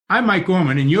I'm Mike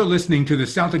Gorman, and you're listening to the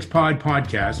Celtics Pod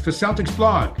podcast for Celtics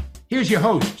Blog. Here's your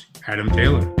host, Adam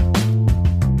Taylor.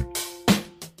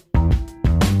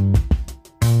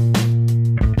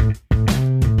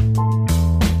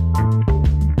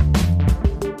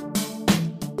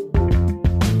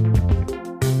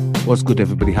 What's good,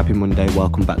 everybody? Happy Monday.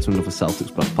 Welcome back to another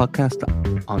Celtics Blog podcast.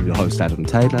 I'm your host, Adam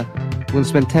Taylor. We're going to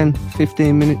spend 10,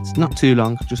 15 minutes, not too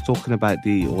long, just talking about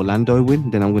the Orlando win.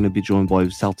 Then I'm going to be joined by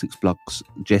Celtics Blog's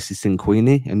Jesse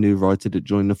Cinquini, a new writer that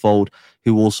joined the fold,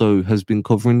 who also has been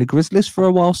covering the Grizzlies for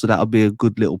a while. So that'll be a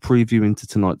good little preview into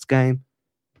tonight's game.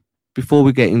 Before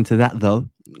we get into that, though,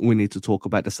 we need to talk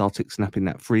about the Celtics snapping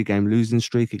that 3-game losing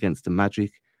streak against the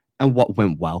Magic and what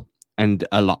went well. And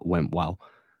a lot went well.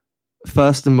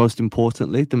 First and most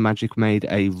importantly, the Magic made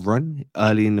a run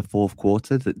early in the fourth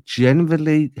quarter that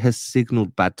generally has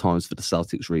signaled bad times for the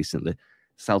Celtics recently.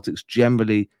 Celtics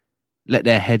generally let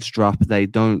their heads drop. They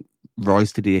don't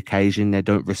rise to the occasion. They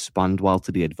don't respond well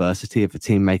to the adversity of a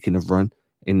team making a run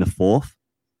in the fourth.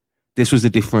 This was a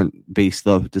different beast,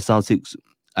 though. The Celtics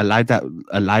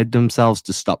allowed themselves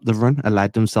to stop the run,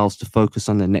 allowed themselves to focus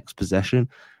on the next possession,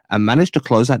 and managed to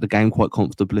close out the game quite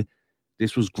comfortably.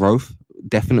 This was growth,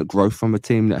 definite growth from a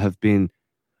team that have been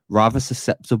rather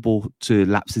susceptible to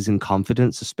lapses in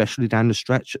confidence, especially down the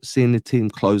stretch. Seeing the team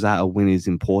close out a win is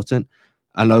important.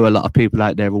 I know a lot of people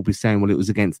out there will be saying, well, it was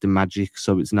against the Magic,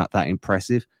 so it's not that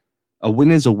impressive. A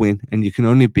win is a win, and you can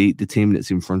only beat the team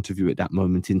that's in front of you at that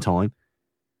moment in time.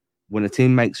 When a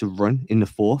team makes a run in the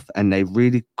fourth and they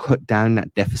really cut down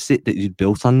that deficit that you'd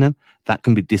built on them, that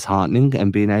can be disheartening,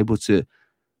 and being able to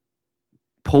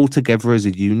pull together as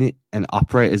a unit and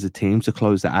operate as a team to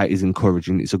close that out is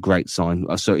encouraging. It's a great sign.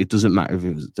 So it doesn't matter if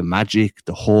it was the Magic,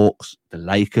 the Hawks, the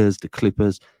Lakers, the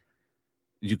Clippers.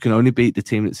 You can only beat the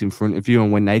team that's in front of you.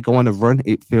 And when they go on a run,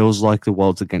 it feels like the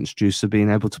world's against you. So being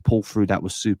able to pull through that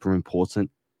was super important.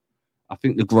 I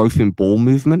think the growth in ball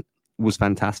movement was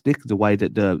fantastic. The way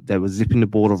that they were zipping the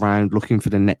ball around, looking for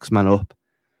the next man up.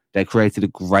 They created a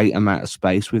great amount of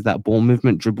space with that ball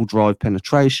movement, dribble drive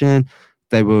penetration.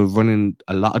 They were running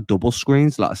a lot of double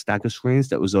screens, a lot of stagger screens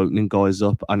that was opening guys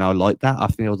up. And I like that. I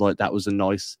feel like that was a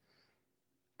nice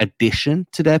addition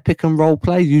to their pick and roll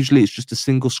play. Usually it's just a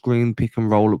single screen pick and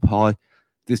roll up high.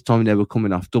 This time they were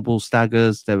coming off double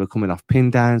staggers. They were coming off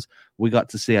pin downs. We got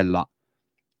to see a lot.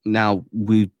 Now,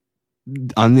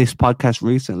 on this podcast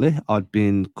recently, I'd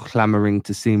been clamoring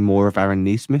to see more of Aaron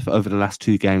Nesmith. Over the last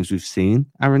 2 games, we've seen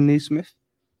Aaron Nesmith.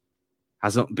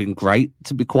 Hasn't been great,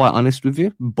 to be quite honest with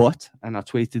you. But, and I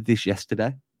tweeted this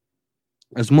yesterday,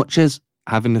 as much as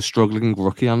having a struggling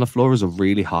rookie on the floor is a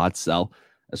really hard sell,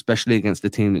 especially against a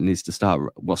team that needs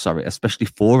to especially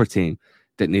for a team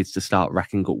that needs to start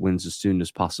racking up wins as soon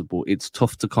as possible, it's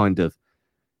tough to kind of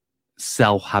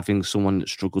sell having someone that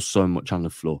struggles so much on the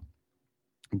floor.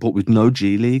 But with no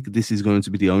G League, this is going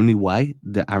to be the only way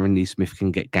that Aaron Nesmith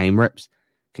can get game reps,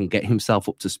 can get himself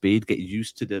up to speed, get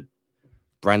used to the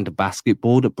brand of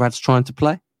basketball that Brad's trying to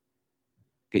play,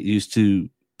 get used to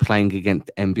playing against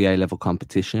NBA level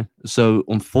competition. So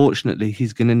unfortunately,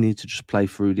 he's going to need to just play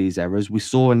through these errors. We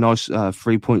saw a nice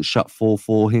 3-point shot fall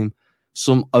for him,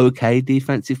 some okay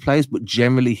defensive plays, but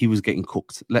generally he was getting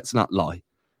cooked. Let's not lie.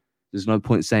 There's no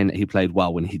point saying that he played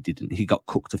well when he didn't. He got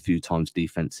cooked a few times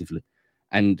defensively.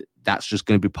 And that's just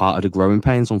going to be part of the growing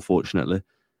pains, unfortunately.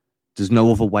 There's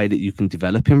no other way that you can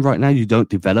develop him right now. You don't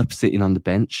develop sitting on the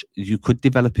bench. You could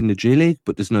develop in the G League,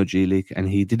 but there's no G League. And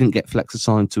he didn't get flex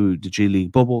assigned to the G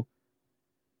League bubble.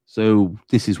 So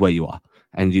this is where you are.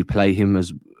 And you play him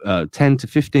as 10 to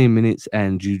 15 minutes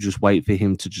and you just wait for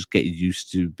him to just get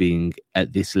used to being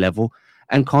at this level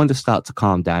and kind of start to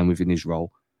calm down within his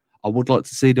role. I would like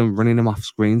to see them running him off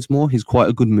screens more. He's quite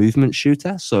a good movement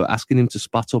shooter. So asking him to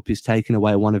spot up is taking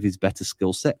away one of his better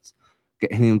skill sets.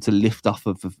 Getting him to lift off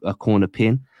of a corner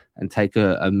pin and take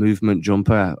a movement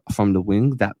jumper from the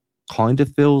wing, that kind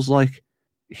of feels like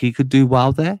he could do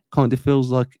well there. Kind of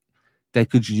feels like they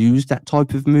could use that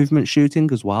type of movement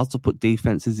shooting as well to put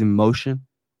defenses in motion.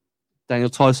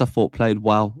 Daniel Theis, I thought, played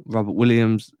well. Robert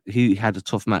Williams, he had a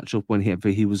tough matchup when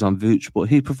he was on Vooch, but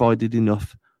he provided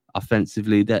enough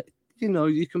offensively that,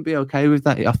 you can be okay with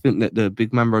that. I think that the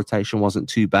big man rotation wasn't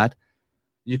too bad.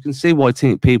 You can see why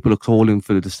people are calling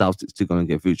for the Celtics to go and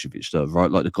get Vucevic, though,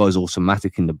 right? Like, the guy's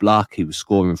automatic in the block. He was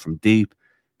scoring from deep,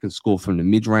 can score from the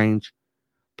mid-range.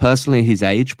 Personally, his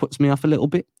age puts me off a little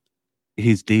bit.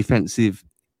 His defensive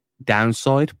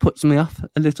downside puts me off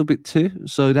a little bit too.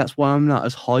 So that's why I'm not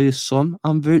as high as some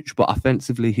on Vooch, but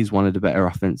offensively, he's one of the better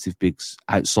offensive bigs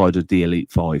outside of the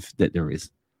Elite Five that there is.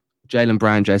 Jaylen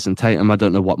Brown, Jason Tatum, I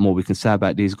don't know what more we can say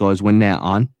about these guys when they're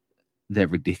on. they're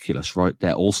ridiculous, right?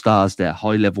 They're all-stars, they're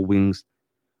high-level wings,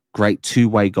 great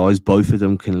two-way guys. Both of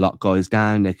them can lock guys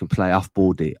down. They can play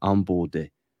off-ball D, on-ball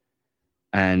D.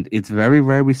 And it's very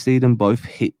rare we see them both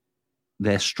hit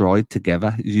their stride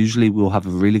together. Usually we'll have a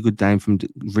really good game from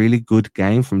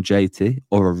JT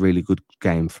or a really good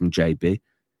game from JB.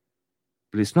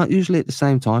 But it's not usually at the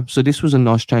same time. So this was a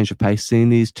nice change of pace. Seeing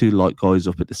these two light guys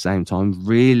up at the same time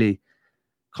really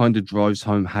kind of drives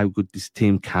home how good this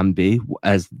team can be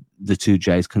as the two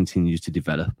J's continue to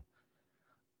develop.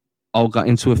 I got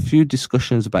into a few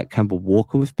discussions about Kemba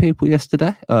Walker with people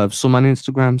yesterday. Some on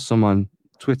Instagram, some on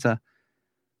Twitter.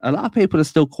 A lot of people are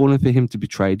still calling for him to be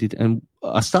traded. And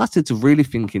I started to really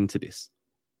think into this.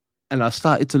 And I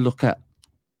started to look at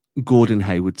Gordon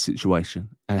Hayward's situation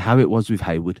and how it was with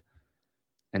Hayward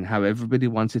and how everybody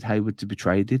wanted Hayward to be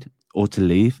traded or to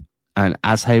leave. And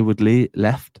as Hayward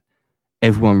left,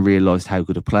 everyone realized how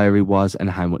good a player he was and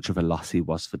how much of a loss he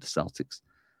was for the Celtics.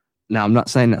 Now, I'm not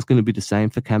saying that's going to be the same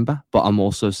for Kemba, but I'm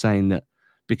also saying that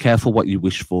be careful what you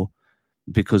wish for,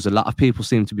 because a lot of people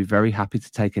seem to be very happy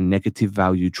to take a negative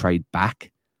value trade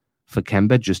back for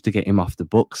Kemba just to get him off the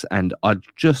books. And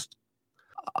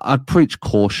I'd preach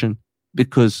caution,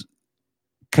 because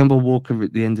Kemba Walker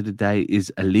at the end of the day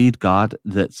is a lead guard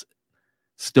that's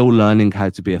still learning how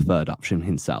to be a third option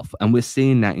himself. And we're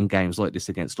seeing that in games like this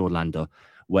against Orlando,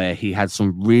 where he had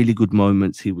some really good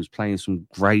moments. He was playing some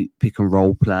great pick and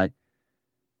roll play.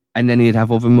 And then he'd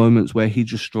have other moments where he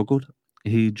just struggled.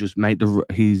 He just made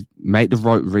the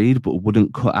right read, but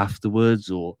wouldn't cut afterwards,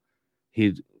 or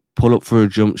he'd pull up for a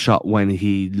jump shot when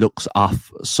he looks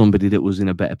off somebody that was in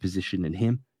a better position than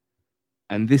him.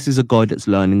 And this is a guy that's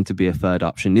learning to be a third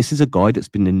option. This is a guy that's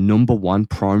been the number one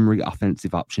primary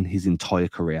offensive option his entire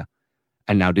career.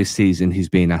 And now this season, he's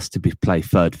being asked to play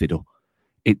third fiddle.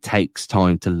 It takes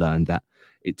time to learn that.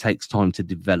 It takes time to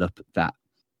develop that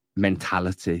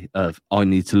mentality of, I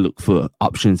need to look for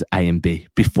options A and B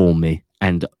before me.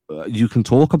 And you can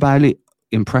talk about it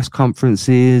in press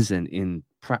conferences and in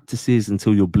practices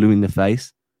until you're blue in the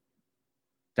face.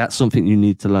 That's something you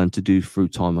need to learn to do through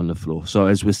time on the floor. So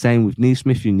as we're saying with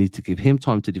Nesmith, you need to give him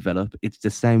time to develop. It's the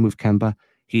same with Kemba.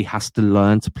 He has to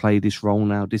learn to play this role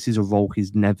now. This is a role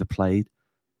he's never played.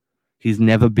 He's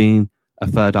never been a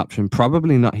third option,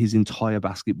 probably not his entire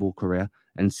basketball career,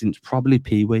 and since probably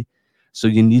Pee-wee. So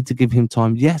you need to give him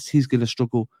time. Yes, he's going to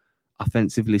struggle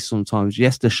offensively sometimes.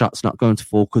 Yes, the shot's not going to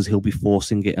fall because he'll be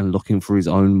forcing it and looking for his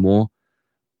own more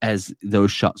as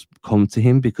those shots come to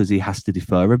him, because he has to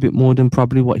defer a bit more than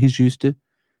probably what he's used to.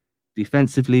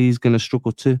 Defensively, he's going to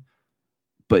struggle too.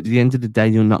 But at the end of the day,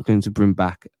 you're not going to bring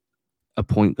back a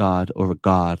point guard or a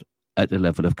guard at the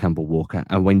level of Kemba Walker.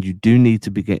 And when you do need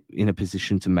to get in a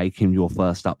position to make him your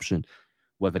first option,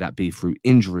 whether that be through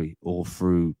injury or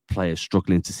through players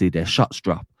struggling to see their shots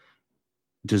drop,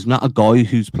 there's not a guy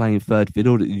who's playing third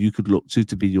fiddle that you could look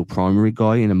to be your primary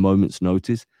guy in a moment's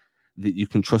notice that you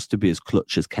can trust to be as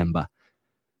clutch as Kemba.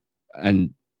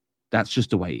 And that's just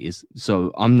the way it is.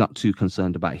 So I'm not too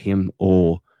concerned about him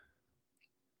or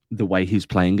the way he's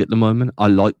playing at the moment. I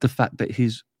like the fact that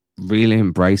he's really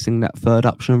embracing that third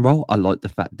option role. I like the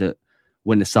fact that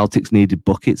when the Celtics needed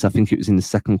buckets, I think it was in the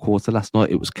second quarter last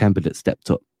night, it was Kemba that stepped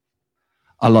up.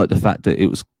 I like the fact that it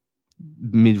was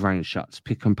mid-range shots,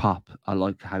 pick and pop. I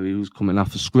like how he was coming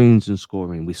off the screens and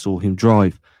scoring. We saw him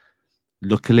drive.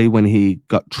 Luckily, when he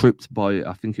got tripped by,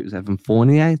 I think it was Evan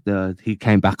Fournier, he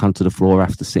came back onto the floor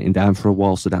after sitting down for a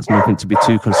while, so that's nothing to be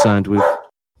too concerned with.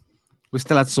 We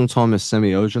still had some time with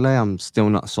Semi Ojeleye. I'm still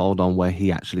not sold on where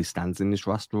he actually stands in this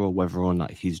roster or whether or not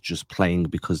he's just playing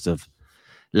because of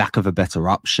lack of a better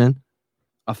option.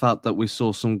 I felt that we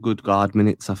saw some good guard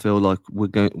minutes. I feel like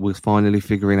we're finally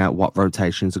figuring out what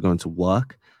rotations are going to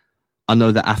work. I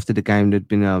know that after the game, there'd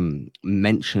been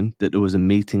mentioned that there was a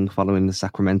meeting following the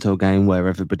Sacramento game where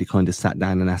everybody kind of sat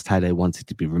down and asked how they wanted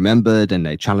to be remembered, and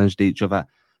they challenged each other.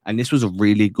 And this was a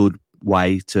really good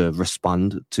way to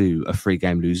respond to a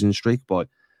 3-game losing streak by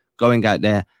going out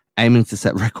there, aiming to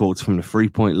set records from the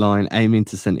 3-point line, aiming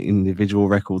to set individual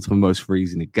records for most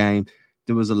threes in a game.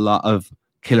 There was a lot of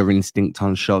killer instinct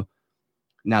on show.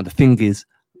 Now, the thing is,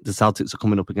 the Celtics are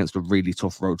coming up against a really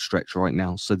tough road stretch right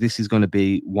now. So this is going to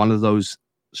be one of those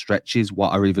stretches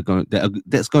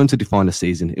that's going to define the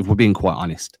season, if we're being quite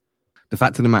honest. The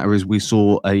fact of the matter is we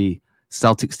saw a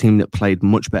Celtics team that played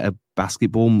much better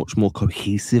basketball, much more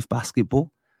cohesive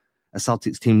basketball. A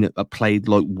Celtics team that played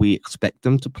like we expect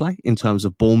them to play in terms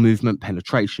of ball movement,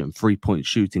 penetration, 3-point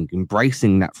shooting,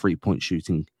 embracing that 3-point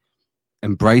shooting,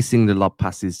 embracing the lob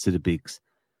passes to the bigs,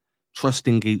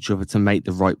 trusting each other to make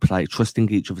the right play,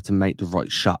 trusting each other to make the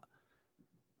right shot.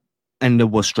 And there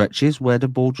were stretches where the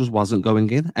ball just wasn't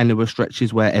going in. And there were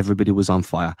stretches where everybody was on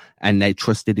fire. And they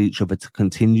trusted each other to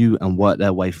continue and work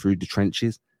their way through the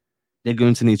trenches. They're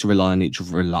going to need to rely on each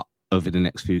other a lot over the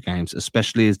next few games,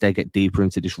 especially as they get deeper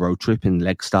into this road trip and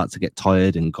legs start to get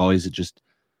tired and guys are just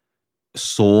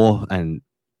sore and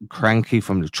cranky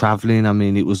from the traveling. I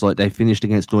mean, it was like they finished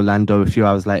against Orlando. A few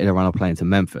hours later, they're on a plane to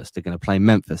Memphis. They're going to play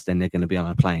Memphis, then they're going to be on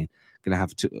a plane. Going to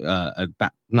have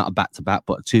not a back-to-back,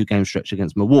 but a 2-game stretch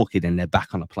against Milwaukee, then they're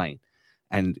back on a plane.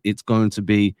 And it's going to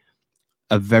be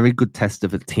a very good test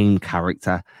of a team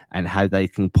character and how they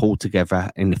can pull together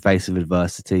in the face of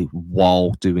adversity while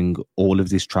doing all of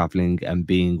this traveling and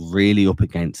being really up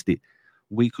against it.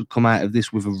 We could come out of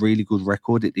this with a really good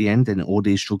record at the end and all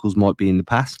these struggles might be in the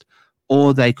past,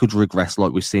 or they could regress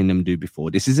like we've seen them do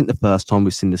before. This isn't the first time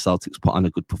we've seen the Celtics put on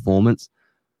a good performance,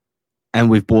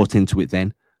 and we've bought into it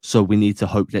then. So we need to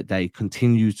hope that they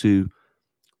continue to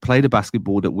play the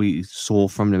basketball that we saw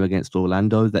from them against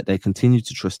Orlando, that they continue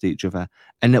to trust each other,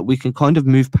 and that we can kind of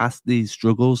move past these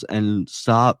struggles and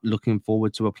start looking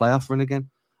forward to a playoff run again.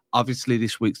 Obviously,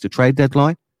 this week's the trade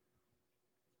deadline.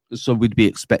 So we'd be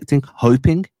expecting,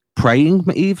 hoping, praying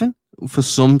even for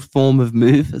some form of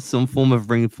move, some form of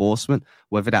reinforcement,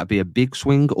 whether that be a big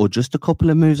swing or just a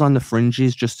couple of moves on the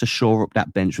fringes just to shore up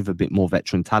that bench with a bit more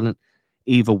veteran talent.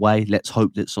 Either way, let's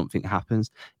hope that something happens.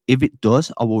 If it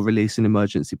does, I will release an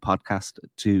emergency podcast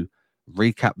to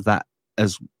recap that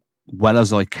as well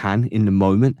as I can in the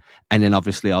moment. And then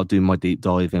obviously I'll do my deep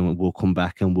dive and we'll come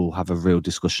back and we'll have a real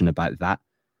discussion about that.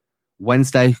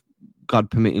 Wednesday, God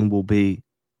permitting, will be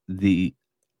the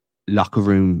locker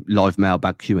room live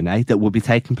mailbag Q&A that will be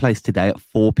taking place today at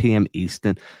 4 p.m.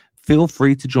 Eastern. Feel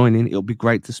free to join in. It'll be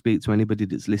great to speak to anybody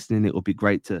that's listening. It'll be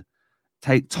great to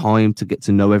take time to get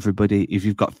to know everybody. If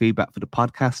you've got feedback for the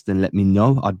podcast, then let me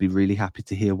know. I'd be really happy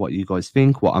to hear what you guys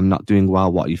think, what I'm not doing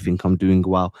well, what you think I'm doing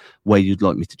well, where you'd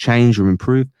like me to change or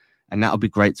improve. And that'll be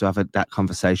great to have that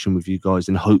conversation with you guys.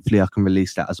 And hopefully I can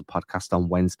release that as a podcast on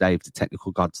Wednesday if the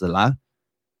technical gods allow.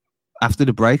 After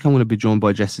the break, I'm going to be joined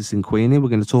by Jesse Sinquini. We're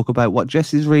going to talk about what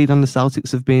Jesse's read on the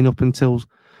Celtics have been up until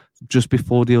just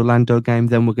before the Orlando game.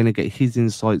 Then we're going to get his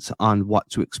insights on what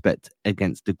to expect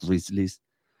against the Grizzlies.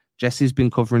 Jesse's been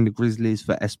covering the Grizzlies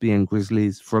for SBN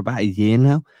Grizzlies for about a year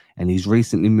now, and he's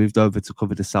recently moved over to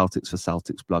cover the Celtics for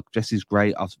Celtics Blog. Jesse's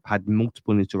great. I've had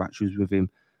multiple interactions with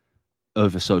him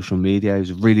over social media.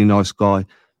 He's a really nice guy,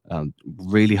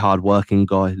 really hard-working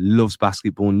guy, loves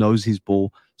basketball, knows his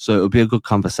ball, so it'll be a good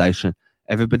conversation.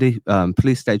 Everybody,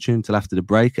 please stay tuned till after the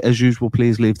break. As usual,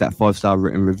 please leave that 5-star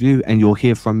written review, and you'll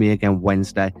hear from me again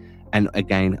Wednesday. And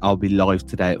again, I'll be live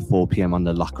today at 4 p.m. on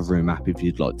the Locker Room app if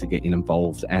you'd like to get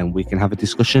involved and we can have a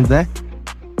discussion there.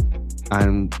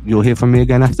 And you'll hear from me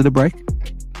again after the break.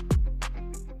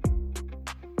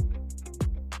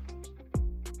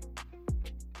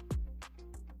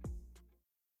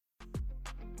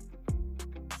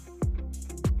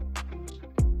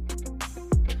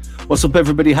 What's up,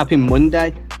 everybody? Happy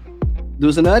Monday. There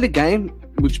was an early game,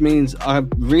 which means I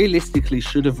realistically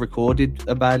should have recorded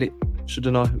about it.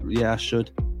 Shouldn't I? Yeah, I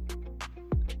should.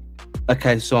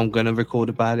 Okay, so I'm going to record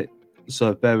about it.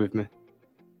 So bear with me.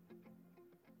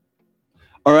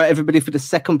 All right, everybody, for the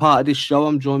second part of this show,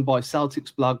 I'm joined by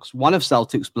Celtics Blog's, one of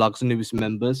Celtics Blog's newest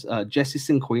members, Jesse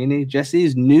Sinquini. Jesse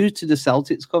is new to the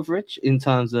Celtics coverage in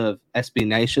terms of SB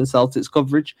Nation Celtics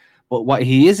coverage. But what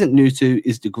he isn't new to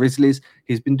is the Grizzlies.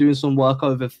 He's been doing some work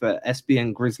over for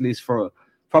SBN Grizzlies for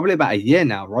probably about a year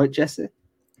now, right, Jesse?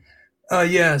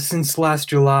 Yeah, since last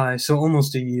July, so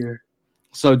almost a year.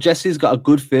 So Jesse's got a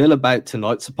good feel about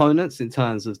tonight's opponents in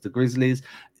terms of the Grizzlies.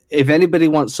 If anybody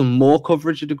wants some more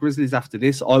coverage of the Grizzlies after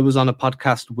this, I was on a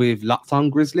podcast with Locked On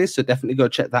Grizzlies, so definitely go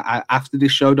check that out after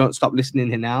this show. Don't stop listening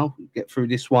here now. Get through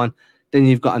this one. Then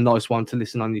you've got a nice one to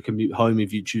listen on your commute home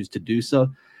if you choose to do so.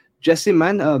 Jesse,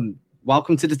 man,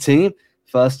 welcome to the team,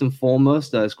 first and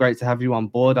foremost. It's great to have you on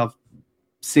board. I've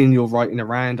seen you writing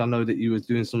around. I know that you were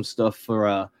doing some stuff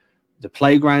for the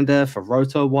playground there for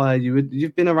RotoWire.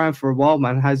 You've been around for a while,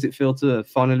 man. How does it feel to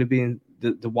finally be in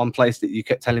the one place that you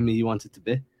kept telling me you wanted to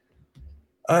be?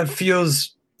 It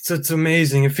feels, it's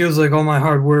amazing. It feels like all my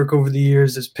hard work over the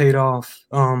years has paid off.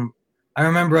 I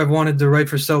remember I've wanted to write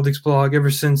for Celtics Blog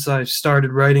ever since I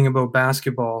started writing about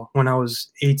basketball when I was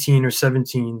 18 or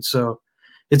 17. So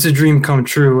it's a dream come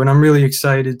true, and I'm really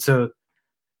excited to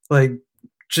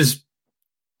just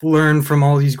learn from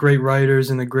all these great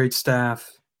writers and the great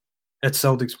staff at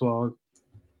Celtics Blog.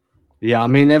 Yeah, I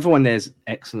mean, everyone there's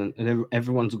excellent, and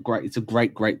everyone's great. It's a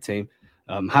great team.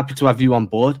 Happy to have you on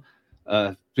board.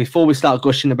 Before we start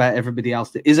gushing about everybody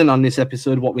else that isn't on this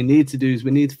episode, what we need to do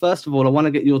is first of all, I want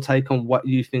to get your take on what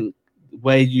you think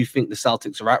where you think the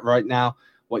Celtics are at right now,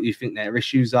 what you think their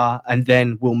issues are, and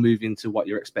then we'll move into what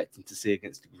you're expecting to see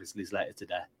against the Grizzlies later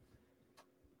today.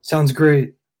 Sounds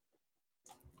great.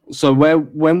 So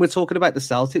when we're talking about the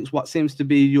Celtics, what seems to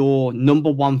be your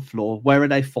number one flaw? Where are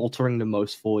they faltering the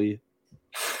most for you?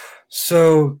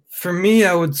 So for me,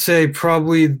 I would say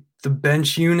probably the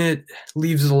bench unit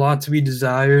leaves a lot to be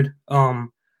desired.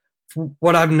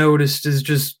 What I've noticed is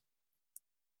just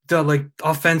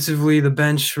offensively, the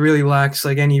bench really lacks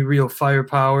like any real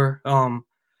firepower.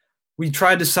 We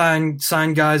tried to sign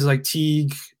guys like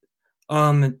Teague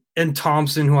and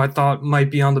Thompson, who I thought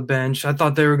might be on the bench. I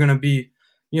thought they were going to be,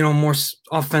 more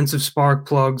offensive spark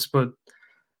plugs, but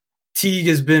Teague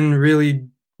has been really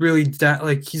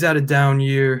he's had a down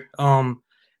year.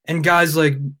 And guys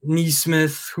like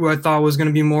Nesmith, who I thought was going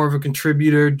to be more of a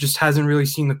contributor, just hasn't really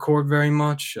seen the court very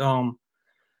much.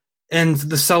 And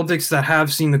the Celtics that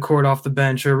have seen the court off the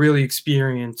bench are really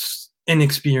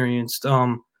inexperienced.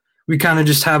 We kind of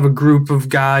just have a group of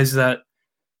guys that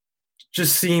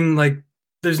just seem like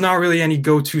there's not really any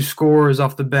go-to scorers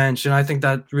off the bench, and I think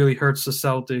that really hurts the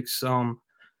Celtics.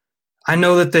 I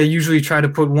know that they usually try to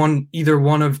put either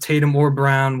one of Tatum or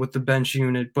Brown with the bench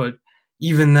unit, but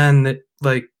even then,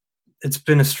 it's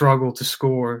been a struggle to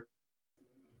score.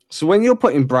 So when you're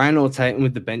putting Brown or Tatum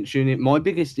with the bench unit, my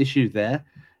biggest issue there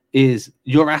is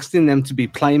you're asking them to be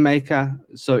playmaker.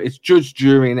 So it's judge,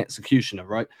 jury, and executioner,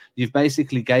 right? You've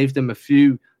basically gave them a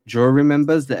few jury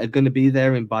members that are going to be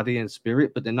there in body and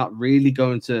spirit, but they're not really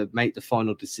going to make the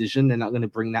final decision. They're not going to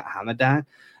bring that hammer down.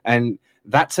 And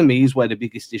that, to me, is where the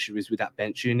biggest issue is with that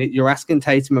bench unit. You're asking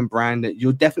Tatum and Brown that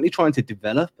you're definitely trying to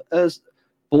develop as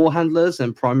ball handlers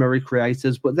and primary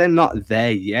creators, but they're not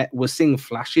there yet. We're seeing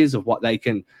flashes of what they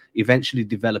can eventually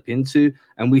develop into.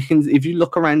 And if you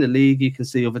look around the league, you can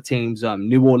see other teams.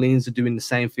 New Orleans are doing the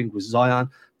same thing with Zion,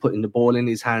 putting the ball in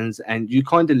his hands, and you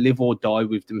kind of live or die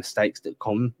with the mistakes that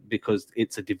come because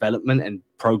it's a development and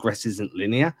progress isn't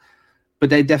linear.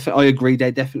 But I agree,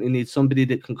 they definitely need somebody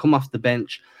that can come off the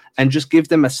bench and just give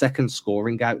them a second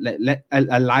scoring outlet.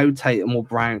 Allow Tatum or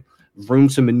Brown room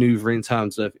to maneuver in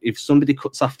terms of if somebody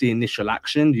cuts off the initial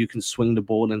action, you can swing the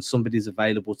ball and somebody's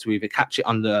available to either catch it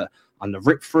on the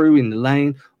rip through in the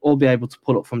lane or be able to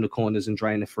pull up from the corners and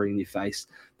drain a three in your face.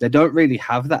 They don't really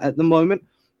have that at the moment.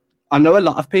 I know a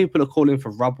lot of people are calling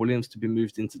for Rob Williams to be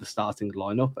moved into the starting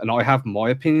lineup, and I have my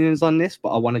opinions on this, but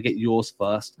I want to get yours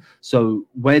first. So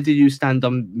where do you stand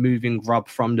on moving Rob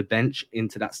from the bench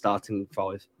into that starting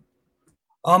five?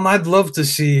 I'd love to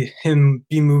see him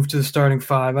be moved to the starting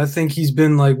five. I think he's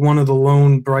been like one of the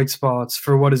lone bright spots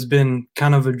for what has been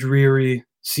kind of a dreary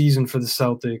season for the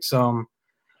Celtics.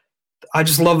 I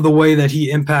just love the way that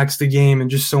he impacts the game in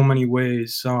just so many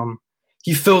ways.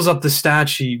 He fills up the stat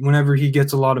sheet whenever he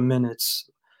gets a lot of minutes.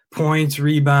 Points,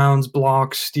 rebounds,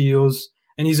 blocks, steals,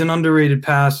 and he's an underrated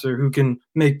passer who can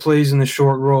make plays in the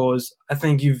short roll, as I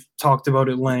think you've talked about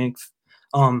at length.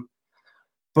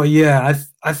 But yeah,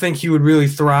 I think he would really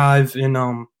thrive in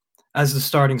as the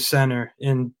starting center.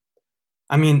 And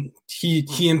I mean,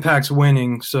 he impacts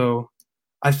winning, so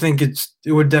I think it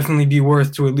would definitely be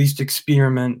worth to at least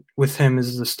experiment with him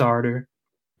as the starter.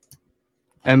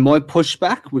 And my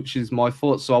pushback, which is my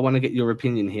thought, so I want to get your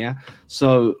opinion here.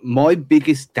 So my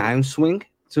biggest downswing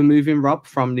to moving Rob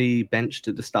from the bench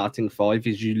to the starting five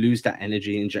is you lose that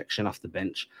energy injection off the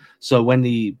bench. So when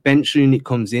the bench unit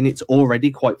comes in, it's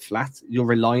already quite flat. You're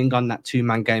relying on that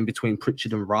two-man game between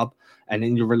Pritchard and Rob, and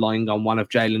then you're relying on one of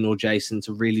Jalen or Jason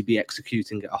to really be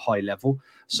executing at a high level.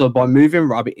 So by moving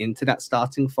Rob into that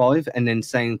starting five and then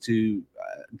saying to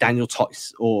Daniel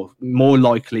Tice, or more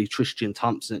likely Tristan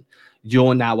Thompson,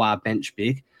 you're now our bench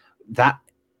big, that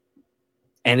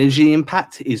energy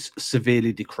impact is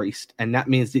severely decreased. And that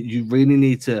means that you really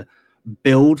need to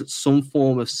build some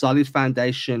form of solid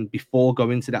foundation before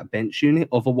going to that bench unit.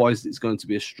 Otherwise, it's going to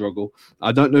be a struggle.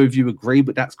 I don't know if you agree,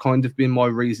 but that's kind of been my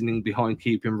reasoning behind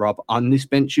keeping Rob on this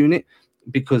bench unit,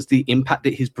 because the impact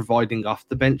that he's providing off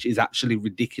the bench is actually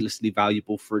ridiculously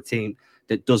valuable for a team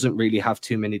that doesn't really have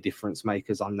too many difference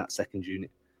makers on that second unit.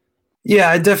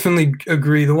 Yeah, I definitely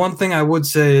agree. The one thing I would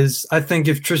say is I think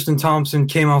if Tristan Thompson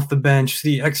came off the bench,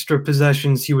 the extra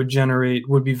possessions he would generate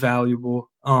would be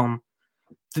valuable. That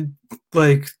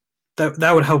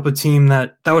would help a team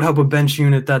that would help a bench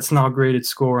unit that's not great at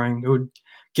scoring. It would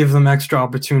give them extra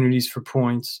opportunities for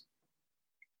points.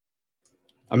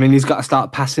 I mean, he's got to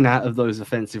start passing out of those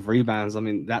offensive rebounds. I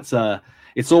mean, it's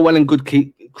all well and good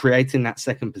keep creating that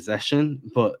second possession,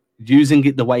 but using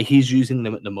it the way he's using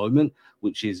them at the moment,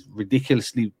 which is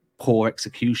ridiculously poor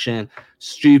execution,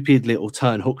 stupid little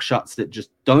turn hook shots that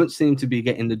just don't seem to be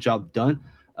getting the job done.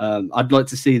 I'd like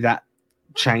to see that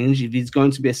change. If he's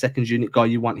going to be a second unit guy,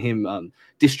 you want him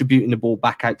distributing the ball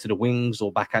back out to the wings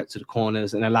or back out to the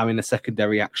corners and allowing a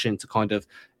secondary action to kind of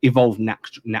evolve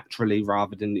naturally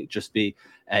rather than it just be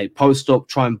a post up,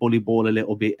 try and bully ball a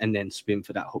little bit and then spin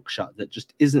for that hook shot that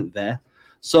just isn't there.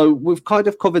 So we've kind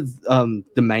of covered the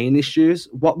main issues.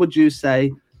 What would you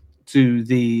say to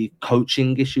the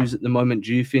coaching issues at the moment?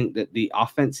 Do you think that the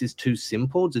offense is too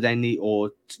simple? Do they need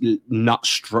or not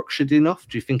structured enough?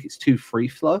 Do you think it's too free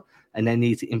flow and they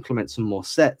need to implement some more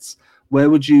sets? Where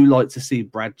would you like to see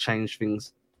Brad change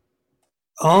things?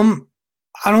 I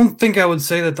don't think I would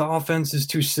say that the offense is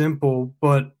too simple,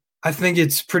 but I think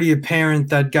it's pretty apparent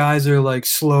that guys are like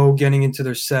slow getting into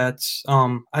their sets.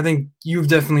 I think you've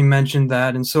definitely mentioned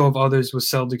that, and so have others with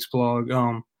Celtics blog.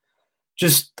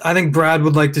 I think Brad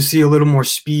would like to see a little more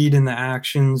speed in the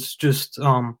actions, just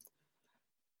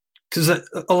because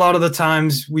a lot of the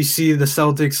times we see the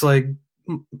Celtics like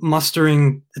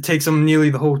mustering, it takes them nearly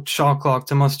the whole shot clock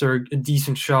to muster a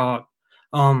decent shot.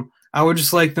 I would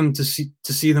just like them to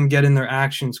see them get in their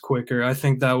actions quicker. I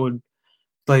think that would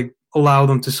like allow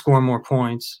them to score more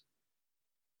points.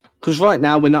 Because right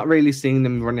now we're not really seeing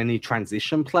them run any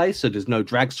transition play, so there's no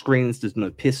drag screens, there's no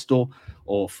pistol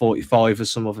or 45 as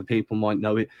some other people might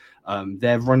know it.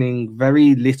 They're running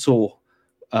very little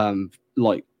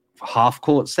like half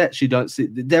court sets. You don't see,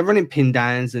 they're running pin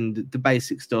downs and the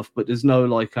basic stuff, but there's no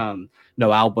like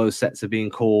no elbow sets are being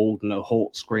called, no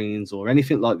halt screens or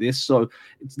anything like this. So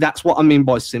that's what I mean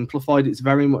by simplified. It's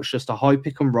very much just a high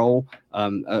pick and roll,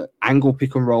 angle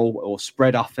pick and roll or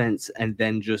spread offense, and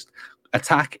then just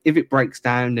attack. If it breaks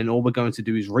down, then all we're going to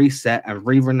do is reset and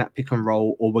rerun that pick and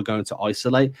roll, or we're going to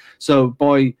isolate. So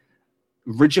by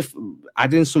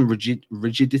adding some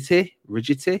rigidity,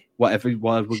 whatever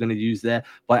word we're going to use there,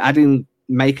 by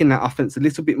making that offense a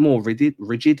little bit more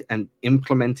rigid and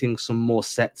implementing some more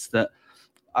sets that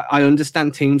I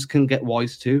understand teams can get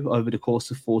wise to over the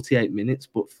course of 48 minutes,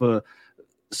 but for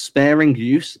sparing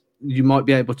use, you might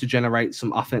be able to generate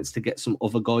some offense to get some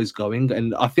other guys going.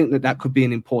 And I think that could be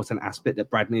an important aspect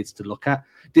that Brad needs to look at.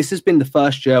 This has been the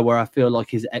first year where I feel like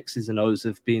his X's and O's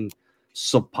have been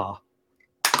subpar.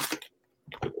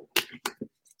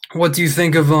 What do you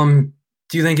think of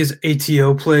do you think his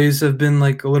ATO plays have been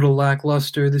like a little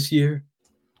lackluster this year?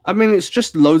 I mean, it's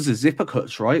just loads of zipper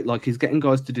cuts, right? Like he's getting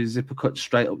guys to do zipper cuts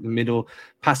straight up the middle,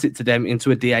 pass it to them into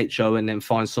a DHO, and then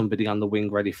find somebody on the wing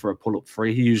ready for a pull-up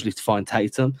three. He usually to find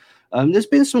Tatum. There's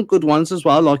been some good ones as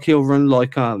well. Like he'll run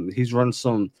he's run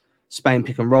some Spain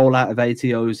pick and roll out of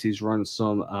ATOs. He's run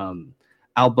some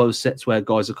elbow sets where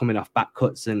guys are coming off back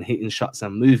cuts and hitting shots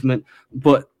and movement.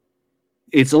 But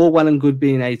it's all well and good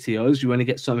being ATOs. You only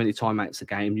get so many timeouts a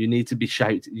game. You need to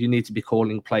be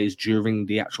calling plays during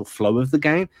the actual flow of the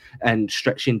game and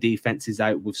stretching defenses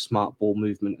out with smart ball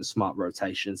movement and smart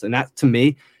rotations. And that, to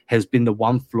me, has been the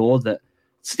one flaw that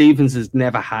Stevens has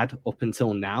never had up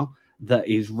until now that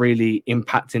is really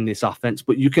impacting this offense.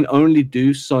 But you can only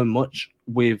do so much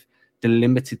with the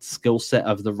limited skill set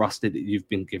of the roster that you've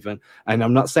been given. And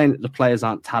I'm not saying that the players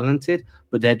aren't talented,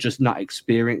 but they're just not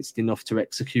experienced enough to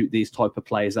execute these type of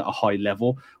plays at a high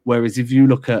level. Whereas if you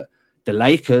look at the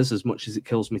Lakers, as much as it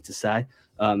kills me to say,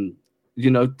 down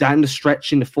the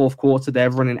stretch in the fourth quarter,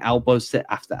 they're running elbow set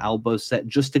after elbow set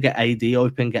just to get AD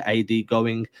open, get AD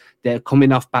going. They're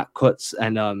coming off back cuts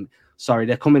and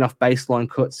they're coming off baseline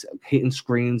cuts, hitting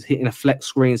screens, hitting a flex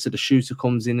screen so the shooter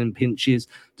comes in and pinches.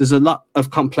 There's a lot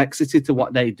of complexity to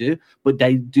what they do, but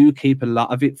they do keep a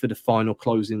lot of it for the final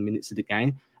closing minutes of the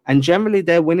game. And generally,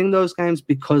 they're winning those games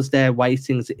because they're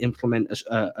waiting to implement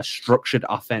a structured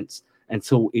offense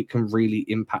until it can really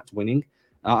impact winning.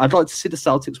 I'd like to see the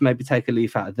Celtics maybe take a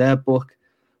leaf out of their book,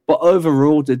 but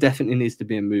overall, there definitely needs to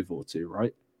be a move or two,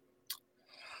 right?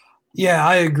 Yeah,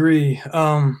 I agree.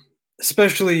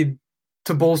 Especially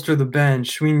to bolster the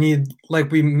bench, we need,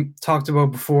 like we talked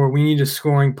about before, we need a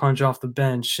scoring punch off the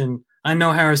bench. And I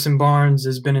know Harrison Barnes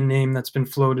has been a name that's been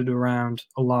floated around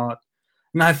a lot.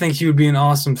 And I think he would be an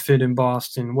awesome fit in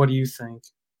Boston. What do you think?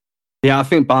 Yeah, I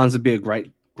think Barnes would be a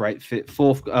great fit.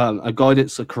 A guy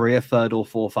that's a career third or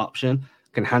fourth option,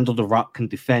 can handle the rock, can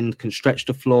defend, can stretch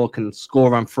the floor, can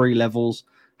score on 3 levels,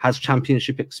 has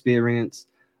championship experience.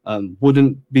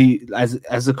 Wouldn't be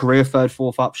as a career third,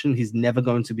 fourth option. He's never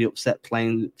going to be upset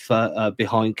playing for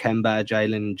behind Kemba,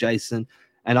 Jalen, and Jason.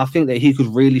 And I think that he could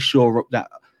really shore up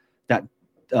that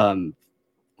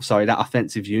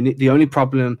offensive unit. The only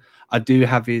problem I do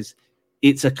have is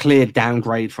it's a clear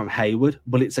downgrade from Hayward,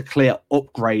 but it's a clear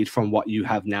upgrade from what you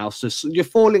have now. So you're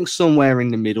falling somewhere in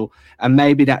the middle, and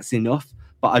maybe that's enough.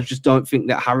 But I just don't think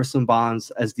that Harrison Barnes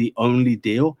as the only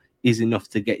deal is enough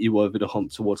to get you over the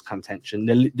hump towards contention.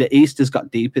 The East has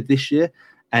got deeper this year,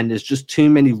 and there's just too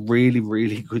many really,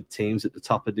 really good teams at the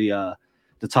top of the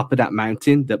top of that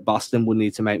mountain that Boston will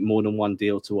need to make more than one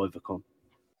deal to overcome.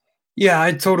 Yeah,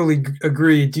 I totally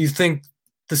agree. Do you think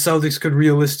the Celtics could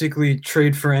realistically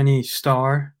trade for any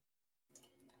star?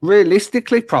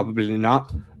 Realistically, probably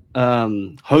not.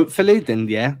 Hopefully, then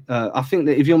yeah. I think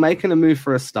that if you're making a move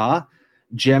for a star,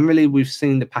 generally we've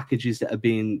seen the packages that are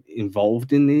being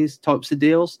involved in these types of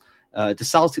deals. The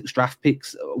Celtics draft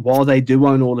picks, while they do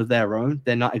own all of their own,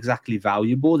 they're not exactly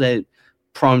valuable. They're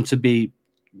prone to be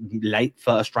late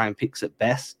first round picks at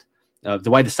best.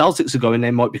 The way the Celtics are going,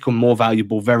 they might become more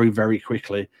valuable very, very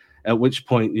quickly. At which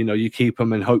point, you keep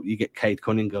them and hope you get Cade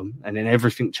Cunningham, and then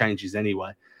everything changes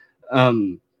anyway.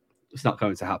 It's not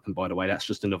going to happen, by the way. That's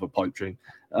just another pipe dream.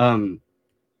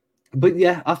 But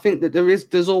yeah, I think that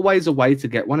there's always a way to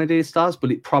get one of these stars, but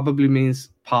it probably means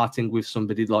parting with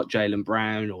somebody like Jaylen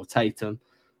Brown or Tatum.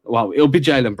 Well, it'll be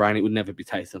Jaylen Brown. It would never be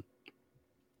Tatum.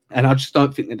 And I just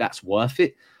don't think that that's worth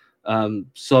it.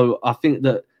 So I think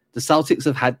that the Celtics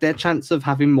have had their chance of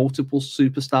having multiple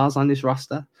superstars on this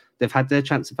roster. They've had their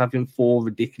chance of having 4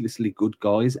 ridiculously good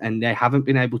guys, and they haven't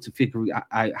been able to figure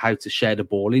out how to share the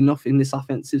ball enough in this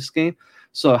offensive scheme.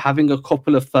 So having a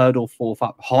couple of third or fourth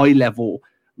up, high level,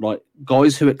 like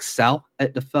guys who excel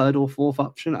at the third or fourth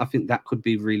option, I think that could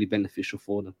be really beneficial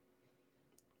for them.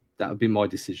 That would be my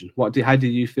decision. How do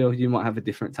you feel? You might have a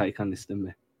different take on this than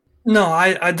me. No,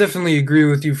 I definitely agree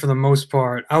with you for the most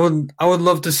part. I would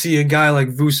love to see a guy like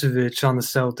Vucevic on the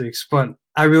Celtics, but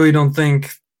I really don't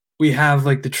think we have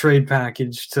like the trade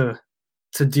package to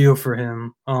deal for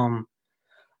him.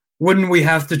 Wouldn't we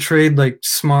have to trade like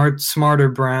smarter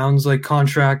Browns like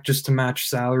contract just to match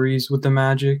salaries with the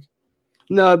Magic?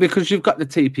 No, because you've got the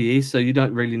TPE, so you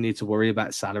don't really need to worry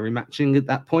about salary matching at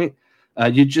that point.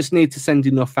 You just need to send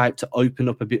enough out to open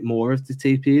up a bit more of the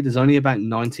TPE. There's only about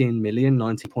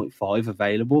 19.5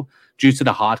 available due to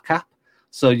the hard cap.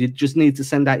 So you just need to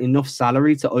send out enough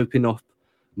salary to open up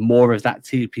more of that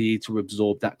TPE to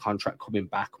absorb that contract coming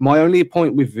back. My only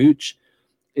point with Vooch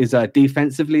is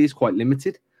defensively he's quite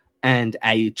limited, and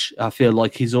age. I feel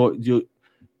like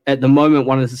at the moment,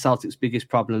 one of the Celtics' biggest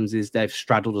problems is they've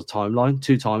straddled a timeline,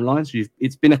 2 timelines.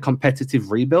 It's been a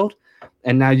competitive rebuild.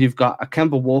 And now you've got a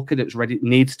Kemba Walker that's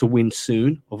needs to win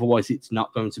soon. Otherwise, it's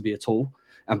not going to be at all.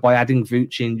 And by adding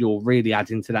Vooch in, you're really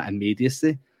adding to that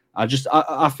immediacy.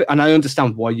 And I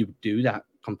understand why you would do that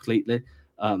completely.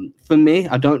 For me,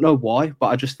 I don't know why, but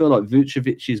I just feel like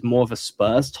Vucevic is more of a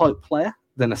Spurs type player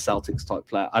than a Celtics type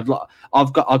player.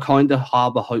 I kind of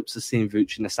harbor hopes of seeing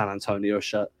Vooch in a San Antonio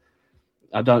shirt.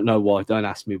 I don't know why. Don't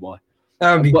ask me why.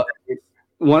 That would be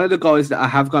one of the guys that I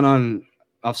have gone on.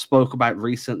 I've spoke about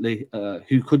recently,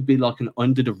 who could be like an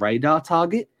under the radar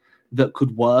target that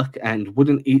could work and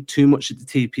wouldn't eat too much of the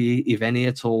TPE, if any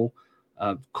at all.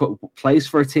 Plays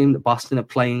for a team that Boston are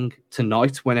playing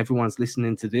tonight when everyone's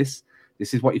listening to this.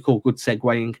 This is what you call good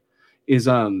segueing. Is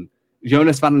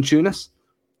Jonas Valanciunas.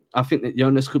 I think that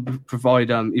Jonas could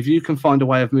provide, if you can find a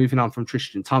way of moving on from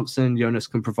Tristan Thompson, Jonas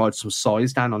can provide some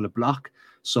size down on the block.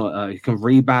 So he can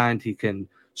rebound, he can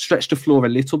stretch the floor a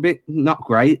little bit, not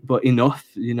great, but enough,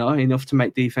 enough to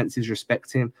make defenses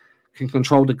respect him. Can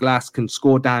control the glass, can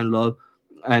score down low,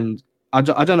 and I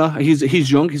don't know.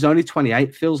 He's young. He's only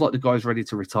 28. Feels like the guy's ready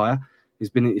to retire.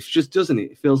 It's just doesn't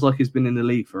it? It feels like he's been in the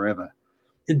league forever.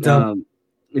 It does.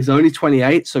 He's only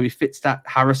 28, so he fits that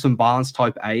Harrison Barnes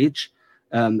type age.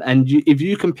 If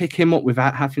you can pick him up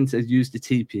without having to use the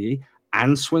TPE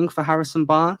and swing for Harrison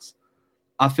Barnes,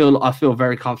 I feel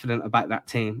very confident about that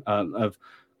team of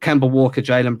Kemba Walker,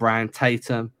 Jaylen Brown,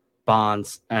 Tatum,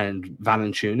 Barnes, and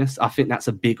Valanciunas. I think that's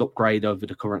a big upgrade over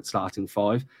the current starting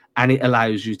 5, and it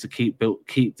allows you to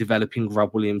keep developing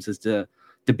Rob Williams as the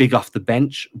big off the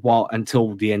bench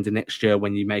until the end of next year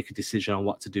when you make a decision on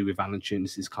what to do with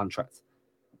Valanciunas' contract.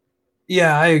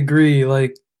 Yeah, I agree.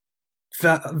 Like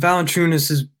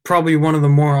Valanciunas is probably one of the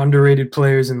more underrated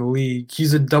players in the league.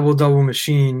 He's a double-double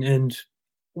machine, and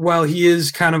while he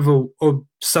is kind of a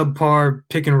subpar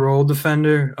pick-and-roll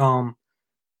defender,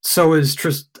 so is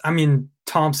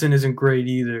Thompson isn't great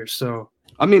either. So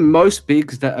most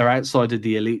bigs that are outside of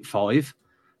the Elite 5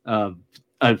 are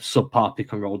subpar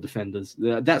pick-and-roll defenders.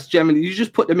 That's generally, you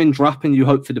just put them in drop and you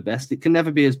hope for the best. It can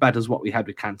never be as bad as what we had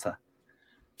with Kanter.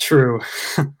 True.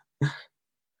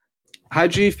 How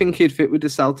do you think he'd fit with the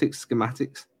Celtics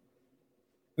schematics?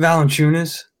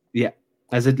 Valanciunas? Yeah,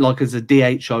 as a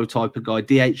DHO type of guy,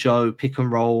 DHO pick and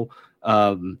roll,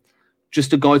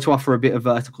 just a guy to offer a bit of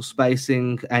vertical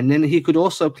spacing, and then he could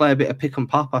also play a bit of pick and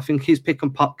pop. I think his pick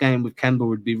and pop game with Kemba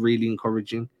would be really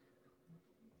encouraging.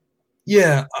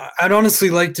 Yeah, I'd honestly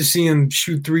like to see him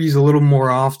shoot threes a little more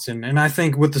often, and I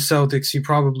think with the Celtics he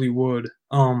probably would.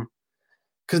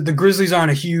 Because the Grizzlies aren't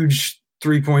a huge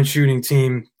 3-point shooting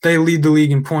team. They lead the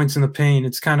league in points in the paint.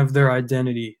 It's kind of their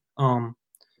identity.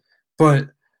 But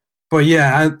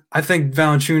yeah, I think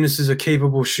Valanciunas is a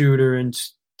capable shooter, and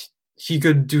he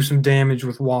could do some damage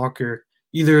with Walker,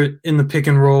 either in the pick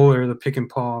and roll or the pick and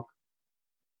pop.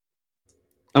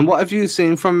 And what have you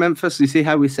seen from Memphis? You see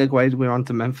how we segued? We're on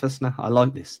to Memphis now. I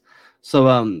like this. So,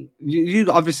 you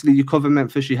obviously you cover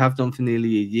Memphis. You have done for nearly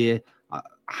a year.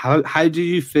 How do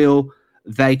you feel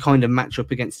they kind of match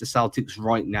up against the Celtics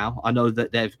right now? I know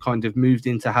that they've kind of moved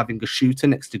into having a shooter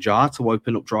next to Ja to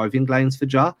open up driving lanes for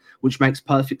Ja, which makes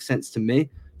perfect sense to me.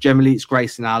 Generally, it's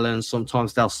Grayson Allen.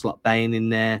 Sometimes they'll slot Bane in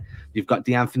there. You've got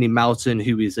DeAnthony Melton,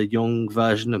 who is a young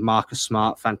version of Marcus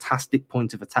Smart, fantastic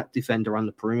point of attack defender on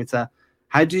the perimeter.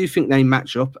 How do you think they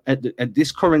match up at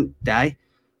this current day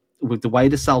with the way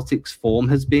the Celtics form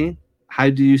has been? How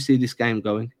do you see this game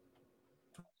going?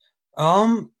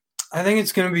 I think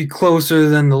it's going to be closer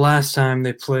than the last time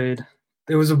they played.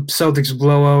 It was a Celtics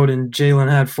blowout, and Jalen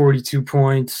had 42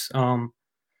 points. I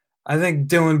think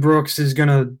Dylan Brooks is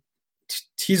gonna.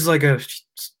 He's a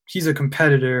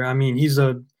competitor. I mean, he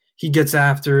gets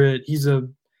after it. He's a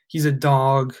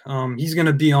dog. He's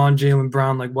gonna be on Jaylen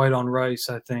Brown like white on rice,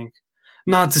 I think.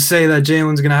 Not to say that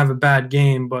Jalen's gonna have a bad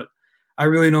game, but I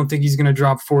really don't think he's gonna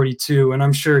drop 42, and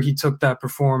I'm sure he took that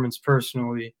performance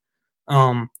personally.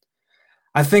 I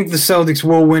think the Celtics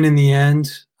will win in the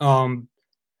end. The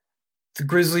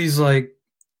Grizzlies, they've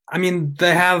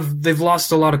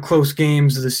lost a lot of close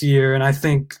games this year, and I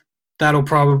think that'll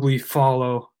probably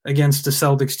follow against the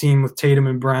Celtics team with Tatum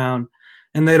and Brown,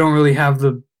 and they don't really have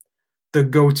the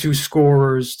go-to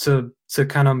scorers to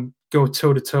kind of go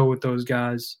toe-to-toe with those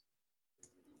guys.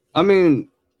 I mean,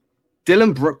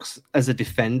 Dylan Brooks as a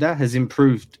defender has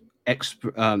improved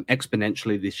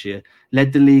exponentially this year.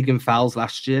 Led the league in fouls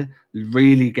last year.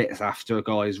 Really gets after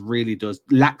guys. Really does.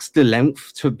 Lacks the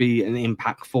length to be an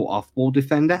impactful off-ball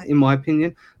defender, in my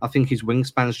opinion. I think his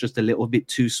wingspan is just a little bit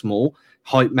too small.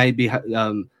 Height maybe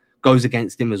goes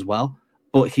against him as well,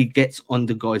 but he gets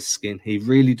under guys' skin. He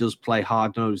really does play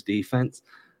hard-nosed defense.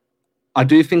 I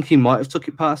do think he might have took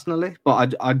it personally,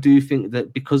 but I do think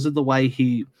that because of the way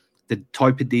the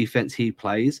type of defense he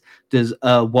plays, there's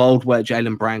a world where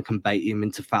Jaylen Brown can bait him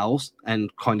into fouls and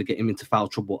kind of get him into foul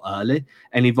trouble early.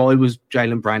 And if I was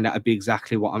Jaylen Brown, that would be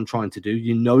exactly what I'm trying to do.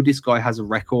 You know, this guy has a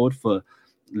record for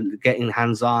getting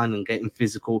hands-on and getting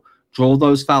physical. Draw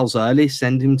those fouls early,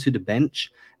 send him to the bench,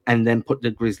 and then put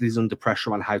the Grizzlies under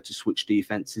pressure on how to switch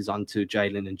defenses onto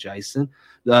Jaylen and Jason.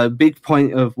 The big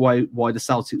point of why the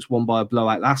Celtics won by a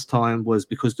blowout last time was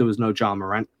because there was no Ja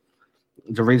Morant.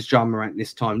 There is Ja Morant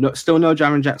this time. Still no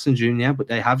Jaren Jackson Jr., but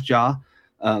they have Ja.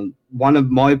 One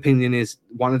of my opinion is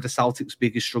one of the Celtics'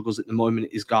 biggest struggles at the moment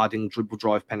is guarding dribble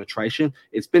drive penetration.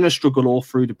 It's been a struggle all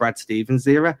through the Brad Stevens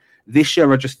era. This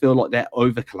year, I just feel like they're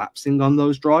over collapsing on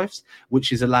those drives,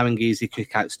 which is allowing easy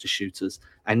kickouts to shooters.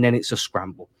 And then it's a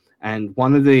scramble. And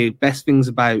one of the best things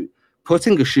about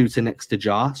putting a shooter next to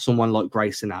Ja, someone like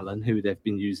Grayson Allen, who they've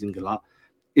been using a lot,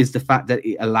 is the fact that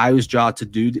it allows Ja to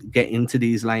get into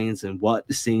these lanes and work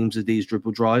the seams of these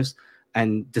dribble drives.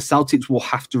 And the Celtics will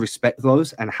have to respect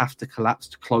those and have to collapse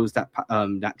to close that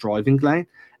driving lane.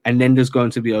 And then there's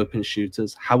going to be open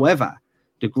shooters. However,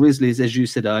 the Grizzlies, as you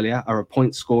said earlier, are a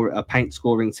paint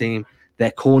scoring team.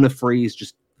 Their corner threes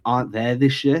just aren't there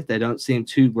this year. They don't seem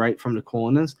too great from the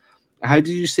corners. How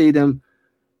do you see them?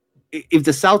 If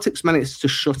the Celtics manage to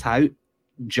shut out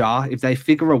Ja, if they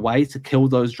figure a way to kill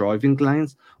those driving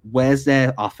lanes, where's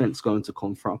their offense going to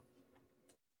come from?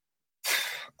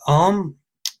 I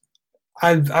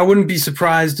wouldn't be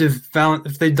surprised if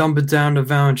they dump it down to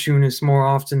Valanciunas more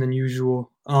often than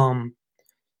usual. I'm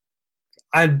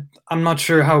not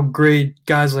sure how great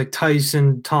guys like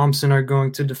Tyson Thompson are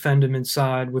going to defend him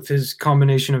inside with his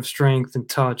combination of strength and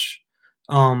touch.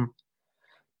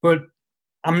 But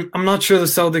I'm not sure the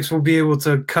Celtics will be able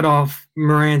to cut off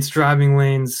Morant's driving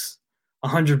lanes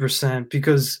 100%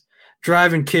 because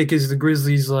drive and kick is the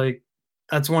Grizzlies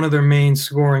that's one of their main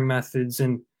scoring methods,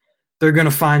 and they're going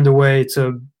to find a way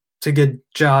to get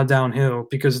Ja downhill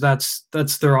because that's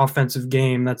their offensive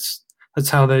game. That's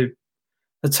how they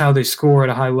score at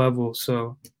a high level.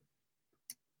 So.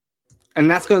 And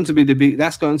that's going to be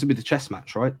the chess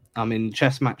match, right? I mean,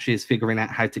 chess match is figuring out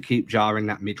how to keep Ja in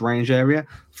that mid-range area,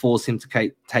 force him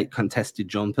to take contested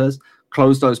jumpers,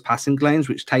 close those passing lanes,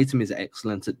 which Tatum is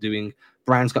excellent at doing.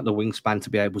 Brown's got the wingspan to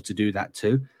be able to do that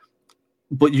too.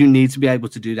 But you need to be able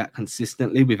to do that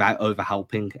consistently without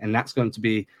overhelping. And that's going to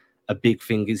be a big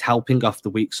thing is helping off the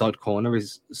weak side corner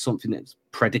is something that's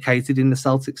predicated in the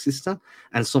Celtic system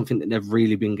and something that they've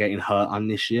really been getting hurt on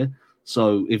this year.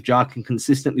 So if Jar can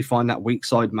consistently find that weak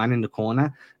side man in the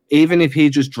corner, even if he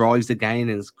just drives again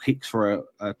and kicks for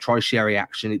a tertiary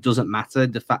action, it doesn't matter.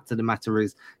 The fact of the matter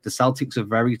is the Celtics are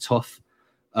very tough.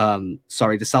 The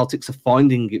Celtics are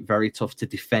finding it very tough to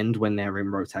defend when they're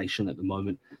in rotation at the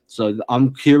moment. So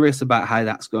I'm curious about how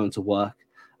that's going to work.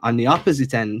 On the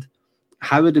opposite end,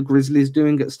 how are the Grizzlies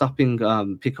doing at stopping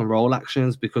pick and roll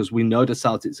actions? Because we know the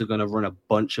Celtics are going to run a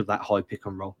bunch of that high pick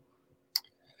and roll.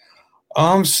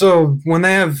 So when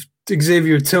they have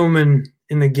Xavier Tillman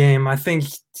in the game, I think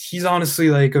he's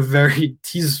honestly like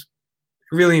he's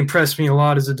really impressed me a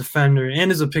lot as a defender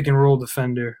and as a pick and roll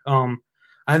defender.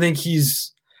 I think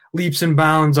he's leaps and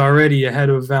bounds already ahead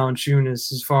of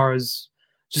Valanciunas as far as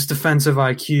just defensive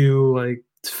IQ, like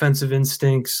defensive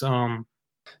instincts.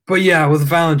 But yeah, with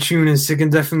Valanciunas, it can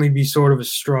definitely be sort of a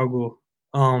struggle.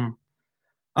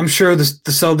 I'm sure the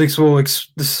Celtics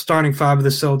the starting five of the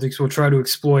Celtics will try to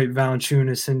exploit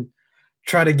Valanciunas and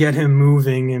try to get him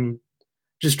moving and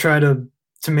just try to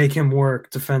make him work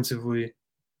defensively.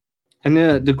 And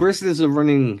the Grizzlies are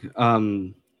running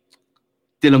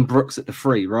Dylan Brooks at the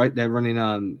 3, right? They're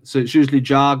running so it's usually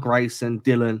Jar, Grayson,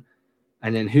 Dylan,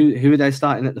 and then who are they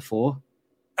starting at the 4?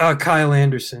 Kyle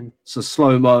Anderson. So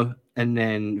slow-mo and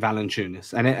then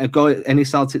Valanciunas. And any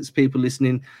Celtics people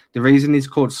listening, the reason he's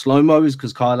called slow-mo is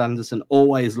because Kyle Anderson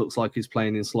always looks like he's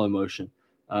playing in slow motion.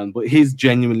 But he's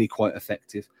genuinely quite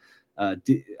effective,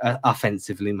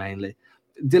 offensively mainly.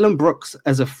 Dylan Brooks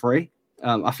as a 3,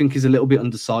 I think he's a little bit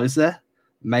undersized there.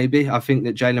 Maybe I think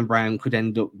that Jaylen Brown could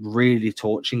end up really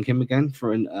torching him again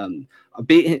for a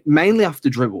beat mainly off the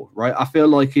dribble, right? I feel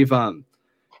like if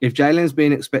Jaylen's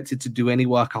being expected to do any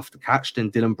work off the catch, then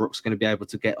Dylan Brooks is going to be able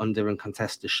to get under and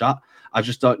contest the shot. I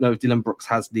just don't know if Dylan Brooks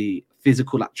has the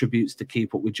physical attributes to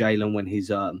keep up with Jaylen when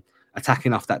he's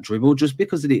attacking off that dribble, just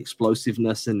because of the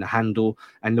explosiveness and the handle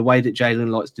and the way that Jaylen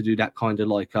likes to do that kind of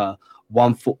like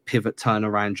 1 foot pivot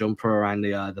turnaround jumper around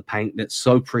the paint. That's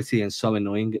so pretty and so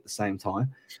annoying at the same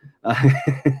time.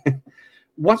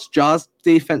 What's Jar's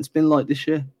defense been like this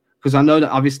year? Because I know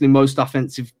that obviously most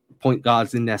offensive point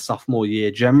guards in their sophomore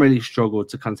year generally struggle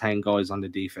to contain guys on the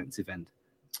defensive end.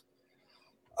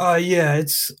 Yeah,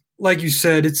 it's like you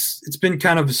said, it's been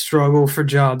kind of a struggle for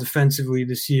Ja defensively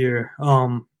this year.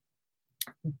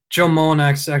 Joe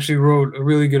Mullinax actually wrote a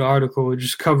really good article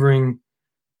just covering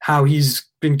how he's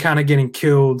been kind of getting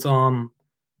killed,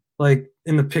 like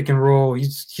in the pick and roll.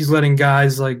 He's letting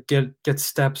guys like get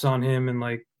steps on him, and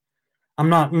like I'm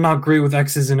not great with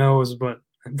X's and O's, but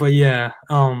yeah.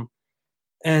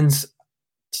 And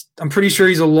I'm pretty sure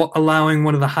he's allowing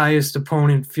one of the highest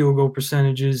opponent field goal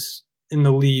percentages in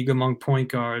the league among point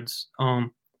guards.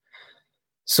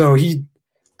 So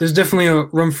there's definitely a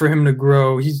room for him to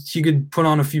grow. He could put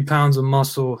on a few pounds of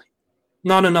muscle,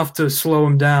 not enough to slow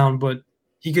him down, but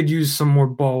he could use some more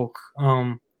bulk. And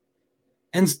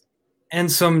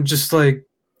some just like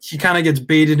he kind of gets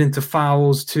baited into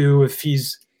fouls too if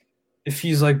he's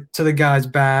like to the guy's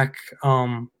back.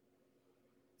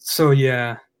 So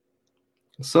yeah.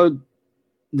 So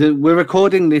we're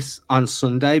recording this on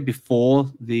Sunday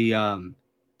before the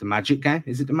Magic game.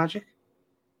 Is it the Magic?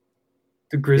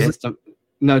 The Grizzlies? Yes,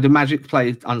 the Magic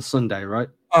played on Sunday, right?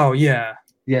 Oh yeah.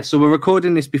 Yeah. So we're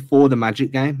recording this before the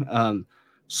Magic game.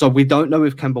 So we don't know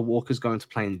if Kemba Walker's going to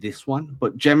play in this one,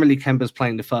 but generally Kemba's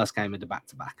playing the first game of the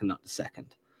back-to-back and not the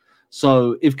second.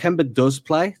 So if Kemba does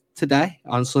play today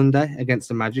on Sunday against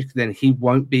the Magic, then he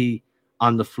won't be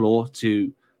on the floor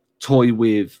to toy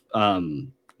with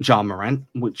Ja Morant,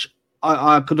 which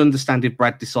I could understand if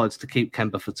Brad decides to keep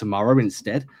Kemba for tomorrow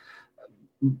instead.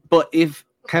 But if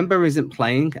Kemba isn't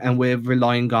playing and we're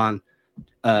relying on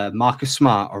Marcus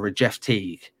Smart or a Jeff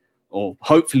Teague, or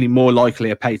hopefully more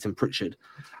likely a Peyton Pritchard,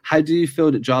 how do you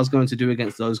feel that Ja's going to do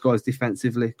against those guys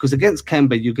defensively? Because against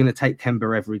Kemba, you're going to take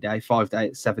Kemba every day, 5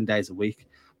 days, 7 days a week.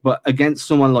 But against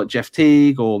someone like Jeff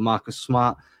Teague or Marcus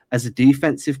Smart, as a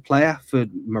defensive player for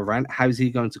Morant, how is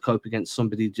he going to cope against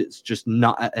somebody that's just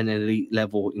not at an elite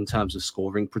level in terms of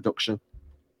scoring production?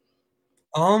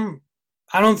 I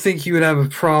don't think he would have a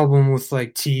problem with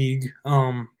like Teague.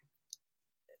 The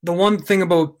one thing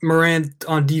about Morant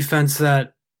on defense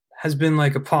that has been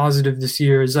like a positive this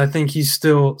year is I think he's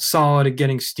still solid at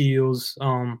getting steals.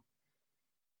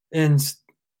 And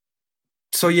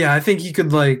so, yeah, I think he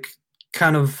could like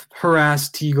kind of harass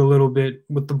Teague a little bit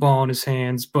with the ball in his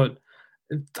hands, but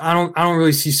I don't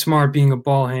really see Smart being a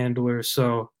ball handler.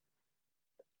 So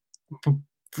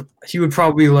he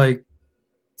probably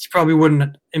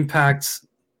wouldn't impact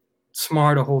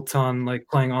Smart a whole ton, like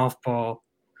playing off ball.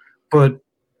 But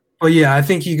yeah, I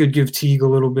think he could give Teague a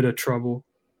little bit of trouble.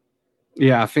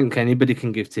 Yeah, I think anybody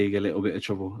can give Teague a little bit of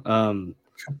trouble.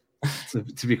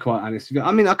 To be quite honest with you,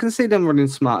 I mean, I can see them running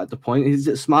Smart at the point.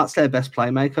 Smart's their best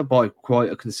playmaker by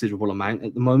quite a considerable amount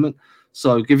at the moment.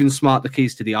 So giving Smart the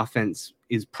keys to the offense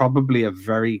is probably a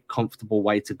very comfortable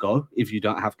way to go if you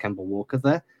don't have Kemba Walker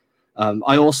there.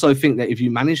 I also think that if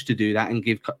you manage to do that and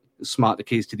give Smart the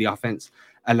keys to the offense,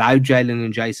 allow Jalen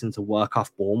and Jason to work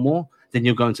off ball more, then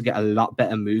you're going to get a lot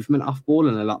better movement off ball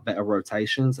and a lot better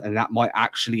rotations. And that might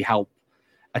actually help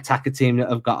attack a team that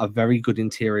have got a very good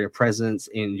interior presence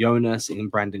in Jonas, in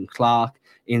Brandon Clark,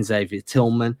 in Xavier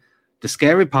Tillman. The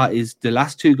scary part is the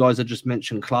last two guys I just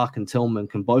mentioned, Clark and Tillman,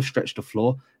 can both stretch the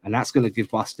floor, and that's going to give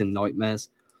Boston nightmares.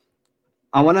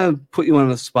 I want to put you on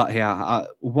the spot here.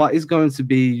 What is going to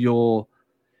be who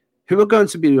are going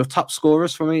to be your top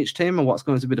scorers from each team, and what's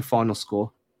going to be the final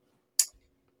score?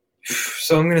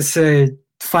 So I'm going to say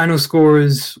final score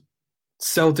is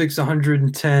Celtics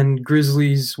 110,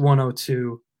 Grizzlies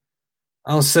 102.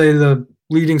 I'll say the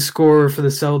leading scorer for the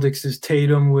Celtics is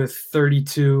Tatum with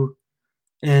 32,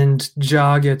 and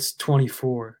Ja gets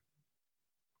 24.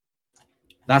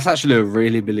 That's actually a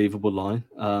really believable line.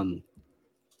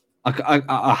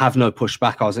 I have no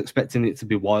pushback. I was expecting it to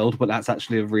be wild, but that's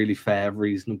actually a really fair,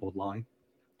 reasonable line.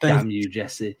 Damn you,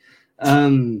 Jesse.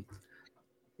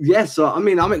 Yeah, so, I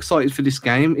mean, I'm excited for this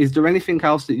game. Is there anything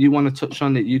else that you want to touch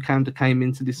on that you kind of came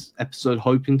into this episode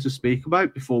hoping to speak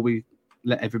about before we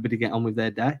let everybody get on with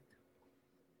their day?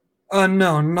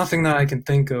 No, nothing that I can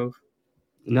think of.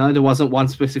 No, there wasn't one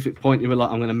specific point you were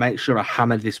like, I'm going to make sure I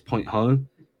hammer this point home?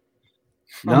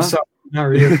 No? I'm sorry, not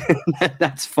really.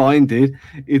 That's fine, dude.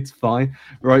 It's fine.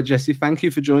 Right, Jesse, thank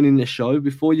you for joining the show.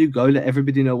 Before you go, let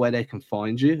everybody know where they can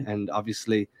find you, and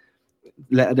obviously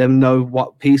let them know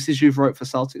what pieces you've wrote for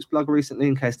Celtics Blog recently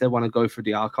in case they want to go through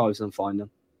the archives and find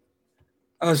them.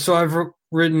 So I've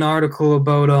written an article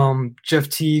about Jeff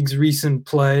Teague's recent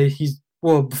play.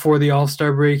 Before the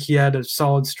All-Star break, he had a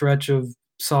solid stretch of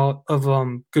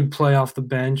good play off the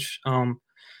bench.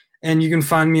 And you can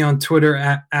find me on Twitter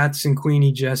at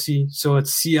Cinquini Jesse. So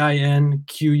it's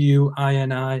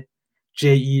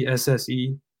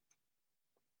CINQUINIJESSE.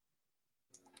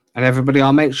 And everybody,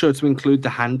 I'll make sure to include the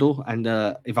handle and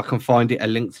if I can find it, a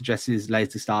link to Jesse's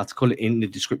latest article in the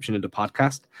description of the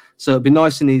podcast. So it'll be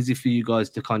nice and easy for you guys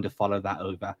to kind of follow that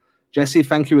over. Jesse,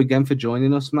 thank you again for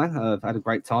joining us, man. I've had a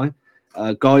great time.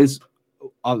 Girls,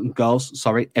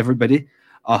 everybody.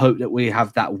 I hope that we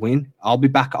have that win. I'll be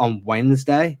back on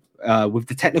Wednesday. With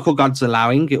the technical gods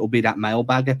allowing, it will be that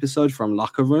mailbag episode from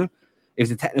Locker Room. If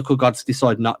the technical gods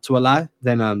decide not to allow,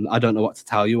 then I don't know what to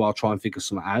tell you. I'll try and figure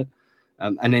something out.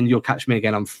 And then you'll catch me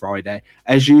again on Friday.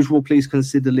 As usual, please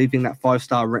consider leaving that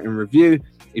 5-star written review.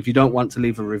 If you don't want to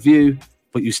leave a review,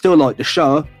 but you still like the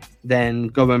show, then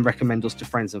go and recommend us to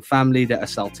friends and family that are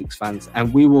Celtics fans.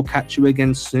 And we will catch you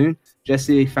again soon.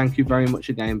 Jesse, thank you very much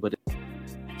again, buddy.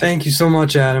 Thank you so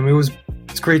much, Adam.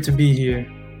 It's great to be here.